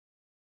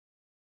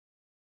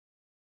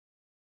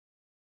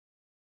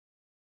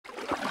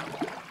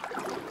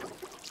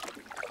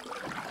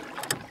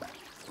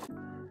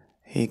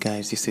Hey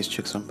guys, this is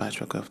Chicks on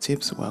Patchwork of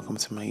Tips. Welcome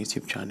to my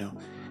YouTube channel.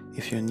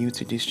 If you're new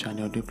to this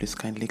channel, do please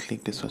kindly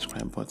click the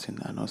subscribe button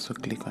and also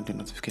click on the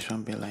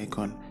notification bell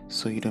icon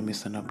so you don't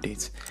miss an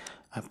update.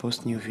 I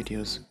post new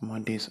videos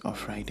Mondays or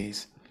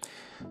Fridays.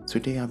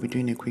 Today I'll be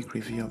doing a quick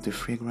review of the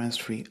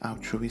fragrance-free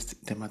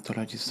Altruist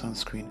Dermatologist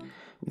Sunscreen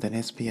with an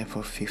SPF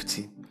of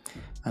 50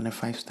 and a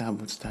 5-star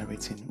boot star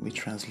rating, which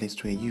translates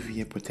to a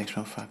UVA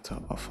protection factor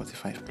of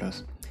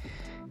 45+.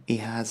 It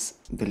has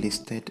the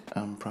listed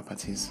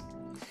properties.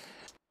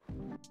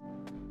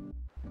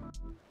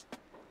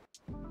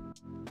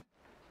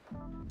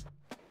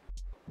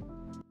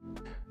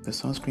 The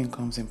sunscreen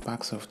comes in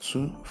packs of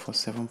 2 for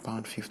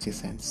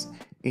 £7.50.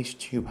 Each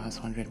tube has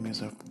 100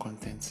 ml of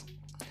content.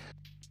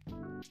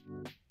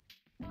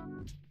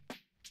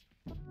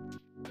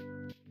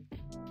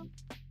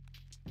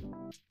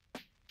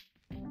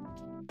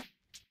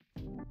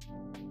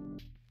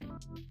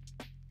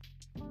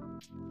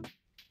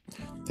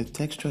 The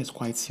texture is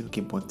quite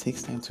silky but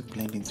takes time to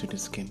blend into the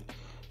skin.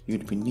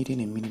 You'd be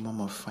needing a minimum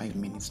of 5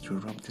 minutes to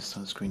rub the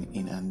sunscreen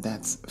in, and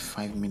that's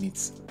 5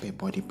 minutes per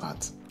body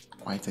part.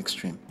 Quite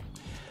extreme.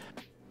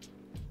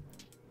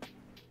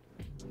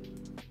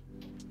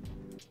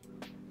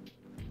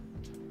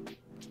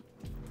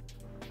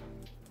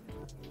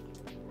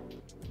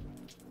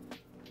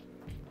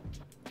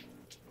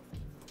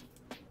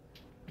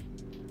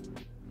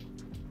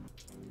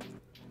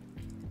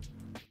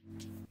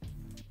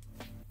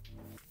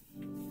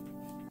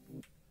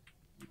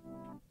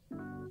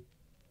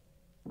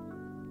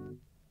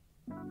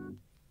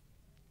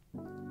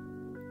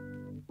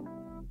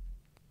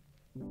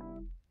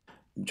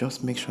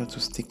 Just make sure to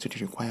stick to the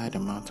required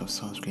amount of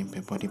sunscreen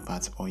per body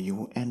part, or you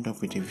will end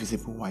up with a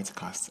visible white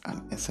cast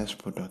and excess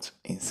product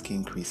in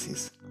skin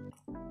creases.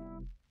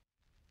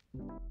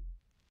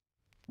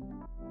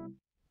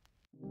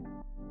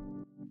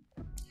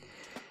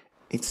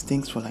 It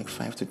stinks for like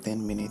 5 to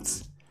 10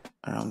 minutes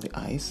around the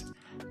eyes,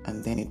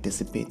 and then it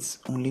dissipates,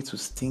 only to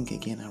stink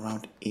again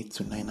around 8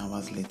 to 9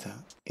 hours later.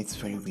 It's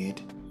very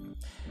weird.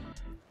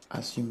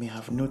 As you may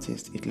have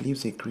noticed, it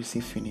leaves a greasy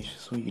finish,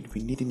 so you'd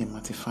be needing a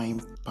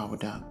mattifying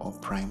powder or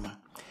primer.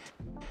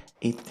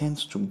 It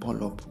tends to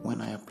ball up when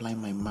I apply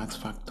my Max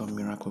Factor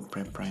Miracle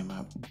Prep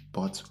Primer,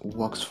 but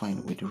works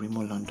fine with the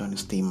Rimmel London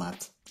Stay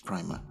Matte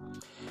Primer.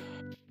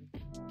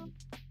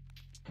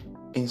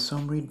 In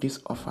summary, this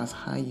offers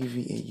high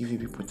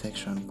UVA/UVB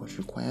protection but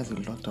requires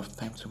a lot of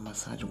time to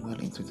massage well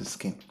into the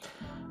skin,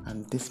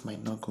 and this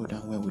might not go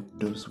down well with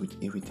those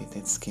with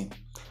irritated skin.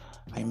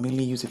 I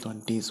mainly use it on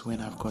days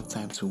when I've got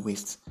time to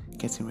waste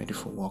getting ready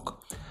for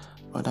work.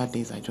 Other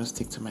days I just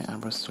stick to my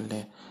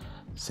𝐟𝐨𝐮𝐬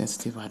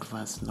Sensitive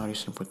Advanced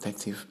Nourishing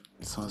Protective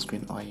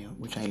Sunscreen Oil,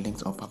 which I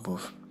linked up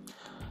above.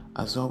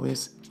 As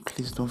always,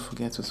 please don't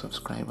forget to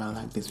subscribe and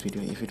like this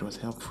video if it was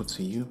helpful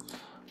to you.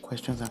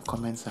 Questions and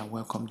comments are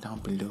welcome down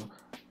below.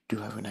 Do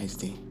have a nice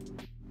day.